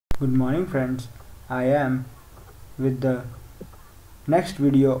Good morning friends, I am with the next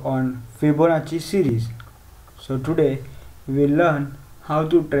video on Fibonacci series. So today we will learn how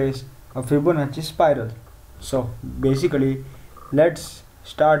to trace a Fibonacci spiral. So basically let's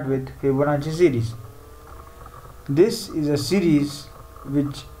start with Fibonacci series. This is a series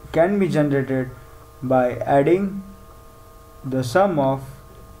which can be generated by adding the sum of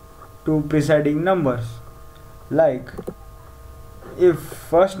two preceding numbers. Like if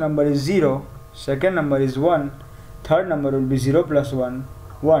first number is 0, second number is 1, third number will be 0 plus 1,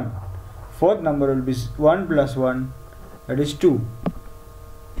 1, fourth number will be 1 plus 1, that is 2,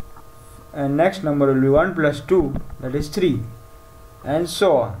 and next number will be 1 plus 2, that is 3, and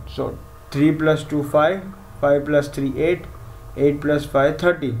so on. So 3 plus 2 5, 5 plus 3 8, 8 plus 5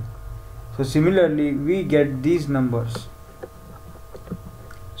 13. So similarly we get these numbers.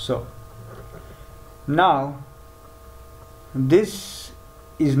 So now this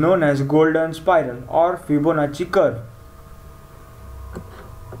is known as golden spiral or Fibonacci curve.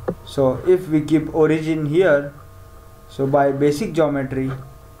 So if we keep origin here, so by basic geometry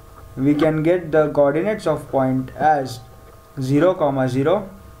we can get the coordinates of point as 0, 0,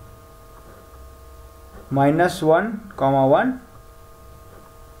 minus 1, 1,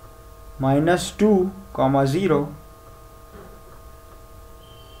 minus 2, 0,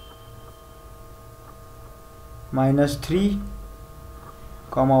 minus 3,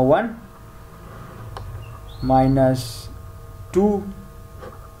 1, minus 2,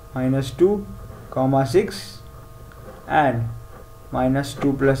 6, and minus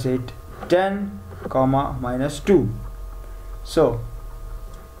 2 plus 8, 10, minus 2. So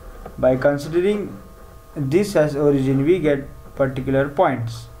by considering this as origin we get particular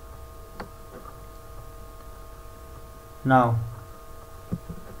points. Now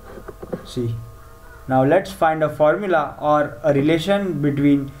see. Now let's find a formula or a relation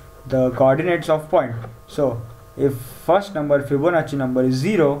between the coordinates of point. So if first number Fibonacci number is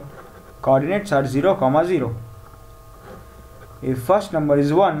 0, coordinates are 0, 0. If first number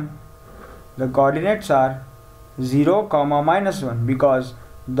is 1, the coordinates are 0, minus 1 because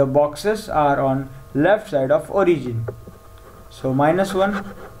the boxes are on left side of origin. So minus 1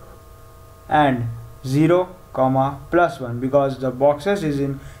 and 0, plus 1 because the boxes is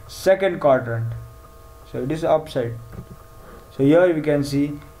in second quadrant. So it is upside. So here we can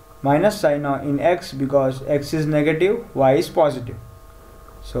see minus sign in x because x is negative, y is positive.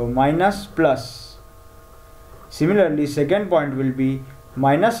 So minus plus. Similarly second point will be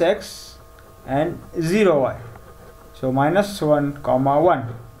minus x and 0y. So minus 1,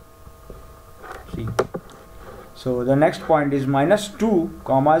 1. See. So the next point is minus 2,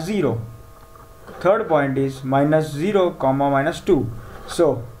 0. Third point is minus 0, minus 2.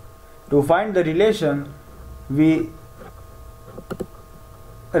 So to find the relation we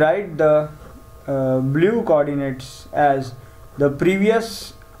write the blue coordinates as the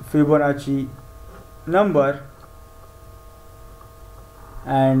previous Fibonacci number,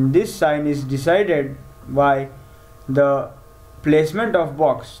 and this sign is decided by the placement of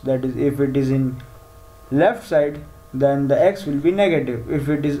box. That is, if it is in left side then the x will be negative, if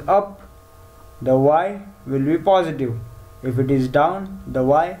it is up the y will be positive, if it is down the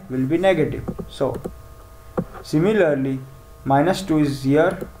y will be negative. So similarly minus 2 is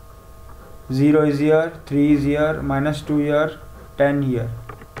here, 0 is here, 3 is here, minus 2 here, 10 here.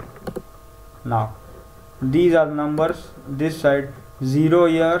 Now these are numbers, this side 0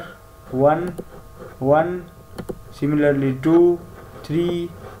 here, 1, 1, similarly 2, 3,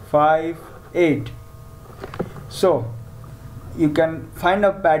 5, 8. So you can find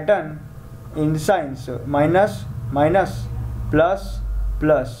a pattern in signs. So minus, minus, plus,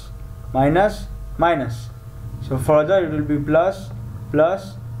 plus, minus, minus. So further it will be plus,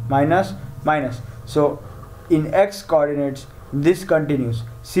 plus, minus, minus. So in x coordinates this continues.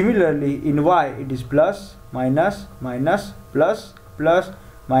 Similarly in y it is plus, minus, minus, plus, plus,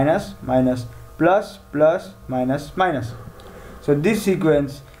 minus, minus, plus, plus, minus, minus. So this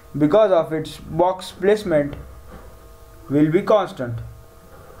sequence, because of its box placement, will be constant.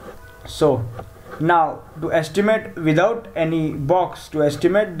 So now to estimate without any box, to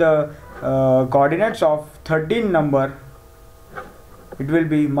estimate the coordinates of 13 number, it will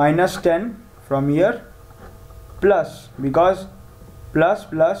be minus 10 from here, plus because plus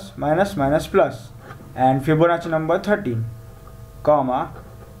plus minus minus plus, and Fibonacci number 13, comma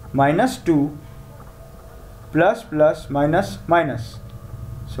minus 2 plus plus minus minus.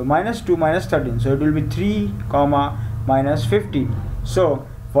 So minus 2 minus 13, so it will be 3, minus 15. So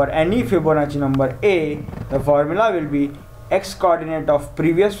for any Fibonacci number a, the formula will be x coordinate of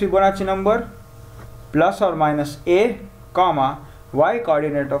previous Fibonacci number plus or minus a, comma y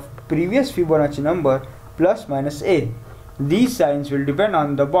coordinate of previous Fibonacci number plus minus a. These signs will depend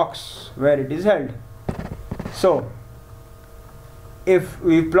on the box where it is held. So if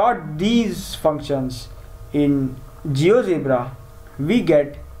we plot these functions in Geogebra, we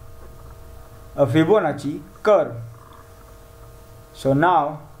get a Fibonacci curve. So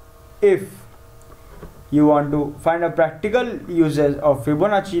now if you want to find a practical uses of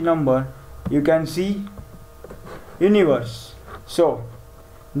Fibonacci number, you can see universe. So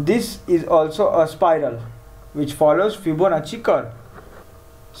this is also a spiral which follows Fibonacci curve.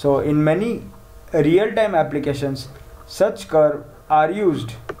 So in many real-time applications such curve are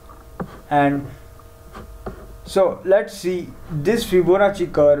used. And so let's see this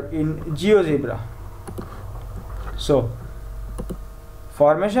Fibonacci curve in Geogebra. So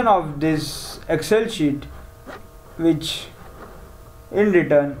formation of this Excel sheet, which in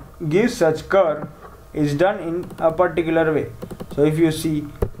return gives such curve, is done in a particular way. So if you see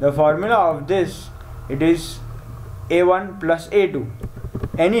the formula of this, it is a1 plus a2.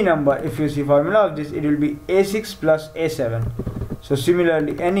 Any number, if you see formula of this, it will be a6 plus a7. So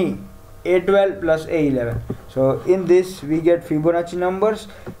similarly any a12 plus a11. So in this we get Fibonacci numbers.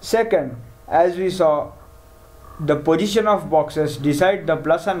 Second, as we saw, the position of boxes decide the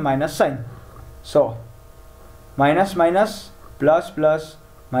plus and minus sign. So minus minus, plus plus,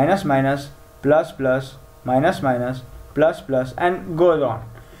 minus minus, plus plus, minus minus, plus plus, and goes on.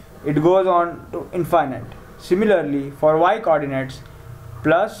 It goes on to infinite. Similarly for y coordinates,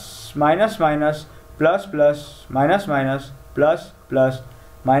 plus minus minus, plus plus, minus minus, plus plus,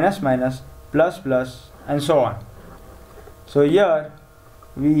 minus minus, plus plus, and so on. So here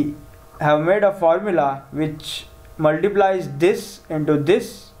we have made a formula which multiplies this into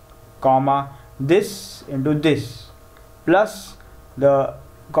this, comma, this into this, plus the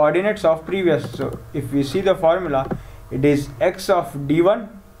coordinates of previous. So if we see the formula, it is x of d1,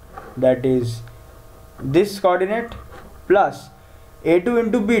 that is this coordinate, plus a2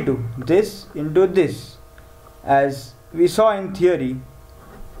 into b2, this into this, as we saw in theory,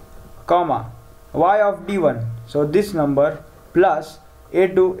 comma, y of d1, so this number, plus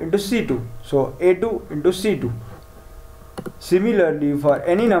a2 into c2, so a2 into c2. Similarly for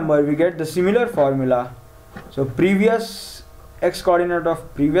any number we get the similar formula. So previous x coordinate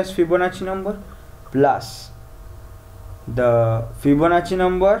of previous Fibonacci number plus the Fibonacci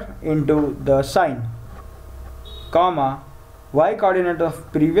number into the sign, comma, y coordinate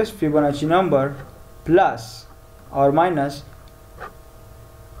of previous Fibonacci number plus or minus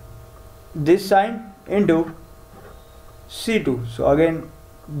this sign into c2. So again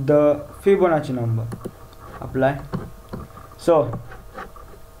the Fibonacci number, apply. So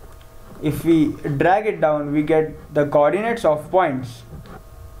if we drag it down, we get the coordinates of points.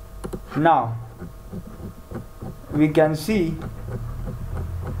 Now we can see,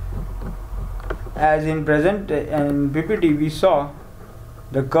 as in present and PPT we saw,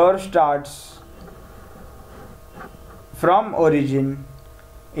 the curve starts from origin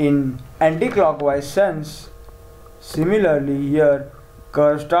in anti-clockwise sense. Similarly here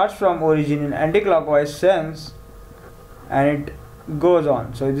curve starts from origin in anti-clockwise sense and it goes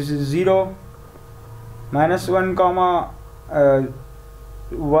on. So this is 0, minus 1 comma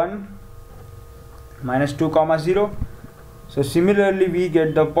 1, minus 2 comma 0. So similarly we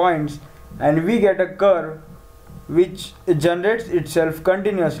get the points and we get a curve which generates itself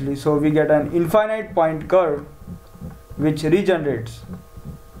continuously. So we get an infinite point curve which regenerates.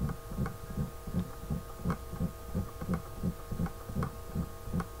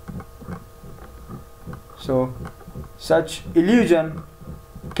 So such illusion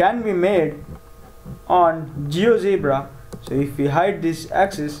can be made on Geogebra. So if we hide this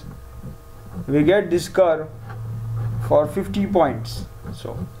axis, we get this curve for 50 points.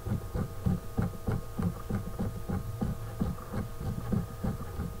 So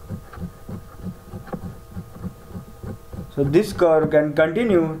this curve can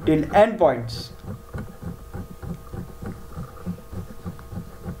continue till n points.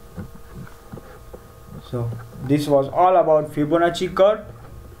 So this was all about Fibonacci curve.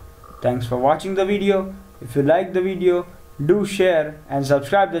 Thanks for watching the video. If you like the video, do share and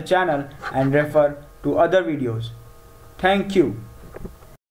subscribe the channel and refer to other videos. Thank you.